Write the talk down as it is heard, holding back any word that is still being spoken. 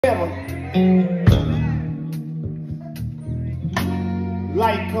Light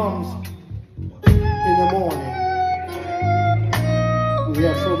comes in the morning. We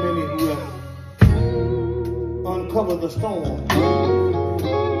have so many who have uncovered the storm.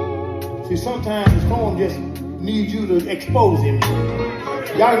 See, sometimes the storm just needs you to expose him.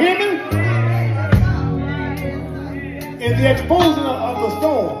 Y'all hear me? In the exposing of the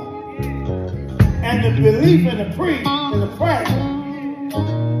storm and the belief and the praise and the prayer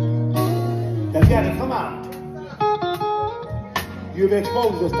that's got to come out, you've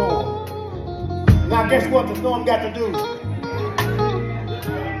exposed the storm. Now guess what the storm got to do?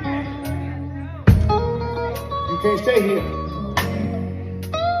 You can't stay here.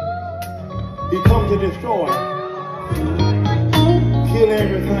 He comes to destroy, kill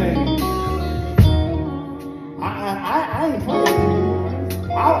everything. I ain't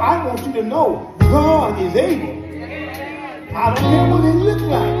playing. I want you to know God is able. I don't care what it looks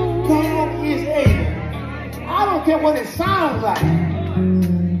like. God is able. I don't care what it sounds like.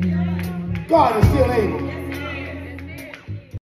 God is still able.